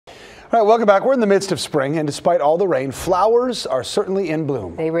All right, welcome back. We're in the midst of spring, and despite all the rain, flowers are certainly in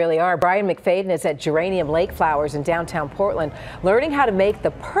bloom. They really are. Brian McFadden is at Geranium Lake Flowers in downtown Portland, learning how to make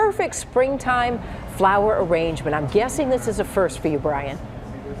the perfect springtime flower arrangement. I'm guessing this is a first for you, Brian.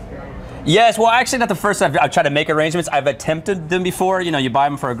 Yes, well, actually not the first. I've tried to make arrangements. I've attempted them before. You know, you buy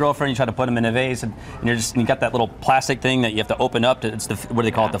them for a girlfriend, you try to put them in a vase, and you got that little plastic thing that you have to open up. It's the, what do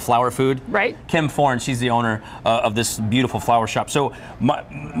they call it, the flower food? Right. Kim Forn, she's the owner of this beautiful flower shop. So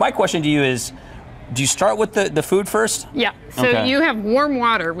my question to you is, do you start with the food first? Yeah, so okay. You have warm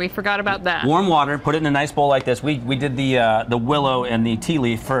water. We forgot about that. Warm water, put it in a nice bowl like this. We did the willow and the tea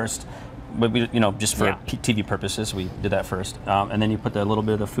leaf first. But we, just for TV purposes, we did that first. And then you put a little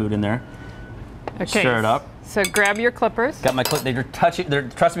bit of the food in there. Okay. Stir it up. So grab your clippers. Got my clip. They're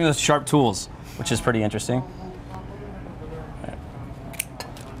trusting me with sharp tools, which is pretty interesting.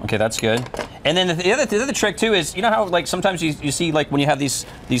 Okay, that's good. And then the other trick too is, you know how like sometimes you see like when you have these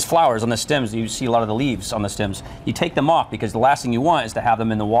flowers on the stems, you see a lot of the leaves on the stems. You take them off because the last thing you want is to have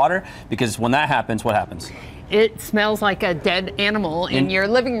them in the water, because when that happens, what happens? It smells like a dead animal in your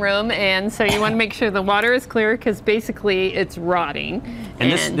living room, and so you want to make sure the water is clear because basically it's rotting.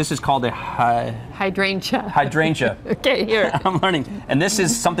 And this is called a hydrangea. Hydrangea. Okay, here. I'm learning. And this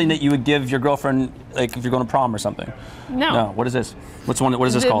is something that you would give your girlfriend, like if you're going to prom or something. No. What is this? What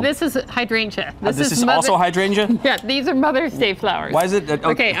is this called? This is hydrangea. This is also hydrangea? Yeah, these are Mother's Day flowers. Why is it?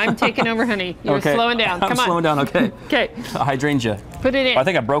 Okay, I'm taking over, honey. You're slowing down. Come on. I'm slowing down, okay. Okay. A hydrangea. Put it in. I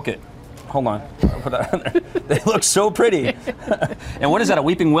think I broke it. Hold on. I'll put that on there. They look so pretty. And what is that, a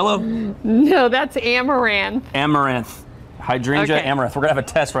weeping willow? No, that's amaranth. Amaranth. Hydrangea, amaranth. We're going to have a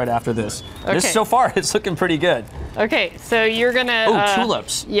test right after this. Okay. So far, it's looking pretty good. Okay, so you're going to... Oh,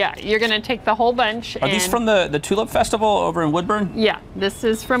 tulips. Yeah, you're going to take the whole bunch. Are these from the Tulip Festival over in Woodburn? Yeah, this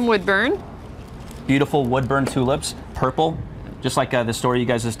is from Woodburn. Beautiful Woodburn tulips. Purple, just like the story you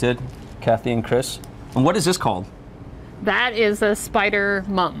guys just did, Kathy and Chris. And what is this called? That is a spider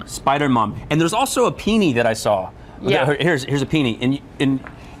mum. Spider mum. And there's also a peony that I saw. Yeah. Here's a peony. And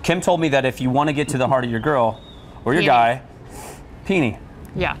Kim told me that if you want to get to the heart of your girl or your guy, peony.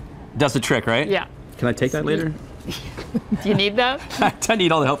 Yeah. Does the trick, right? Yeah. Can I take that later? Do you need that? I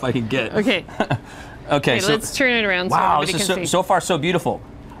need all the help I can get. Okay. Okay, so let's turn it around so wow, everybody this can is see. so far so beautiful.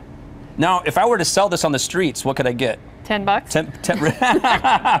 Now, if I were to sell this on the streets, what could I get?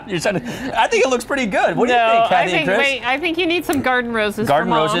 $10? You're trying to, I think it looks pretty good. What do you think, Kathy and Chris? Wait, I think you need some garden roses.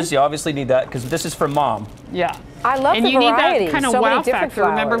 Garden roses, you obviously need that because this is for mom. Yeah. I love and the you variety. need that kind of so wow factor. Flowers.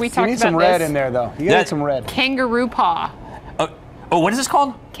 Remember we talked about You this? need some red in there, though. You got some red. Kangaroo paw. Oh, what is this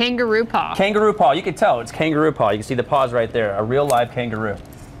called? Kangaroo paw. Kangaroo paw. You can tell it's kangaroo paw. You can see the paws right there. A real live kangaroo.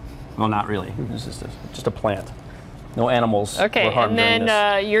 Well, not really. This is just a plant. No animals were harmed and during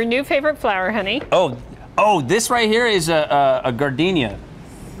then your new favorite flower, honey. Oh, this right here is a gardenia.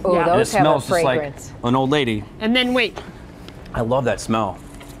 Oh, Yeah. those It have a smells just like fragrance. an old lady. And then wait. I love that smell.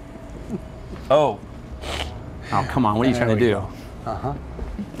 Oh, come on. What are you trying to do? Uh-huh.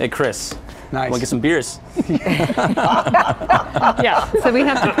 Hey, Chris. Nice. Want to get some beers? Yeah, so we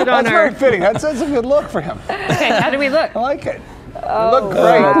have to put on That's very fitting. That's a good look for him. Okay, how do we look? I like it. You look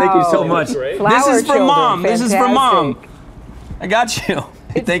great. Thank you so much. Flower This is for mom. children, This is for mom. fantastic. I got you.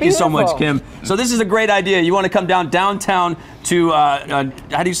 It's Thank you so much, beautiful. Kim. So this is a great idea. You want to come downtown to,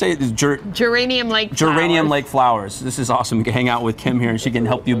 how do you say it? Geranium Lake Geranium flowers. Lake Flowers. This is awesome. You can hang out with Kim here, and she can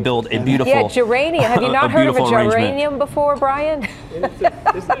help you build a beautiful. Yeah, geranium. Have you not heard of a beautiful arrangement. geranium before, Brian?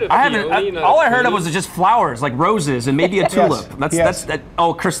 I haven't. All I heard of was just flowers, like roses, and maybe a tulip. Yes.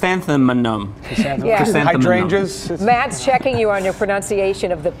 Oh, chrysanthemum. Yeah. Chrysanthemum. Hydrangeas. Matt's checking you on your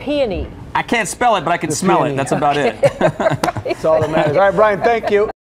pronunciation of the peony. I can't spell it, but I can smell peony. it. That's about it. That's all that matters. All right, Brian, thank you.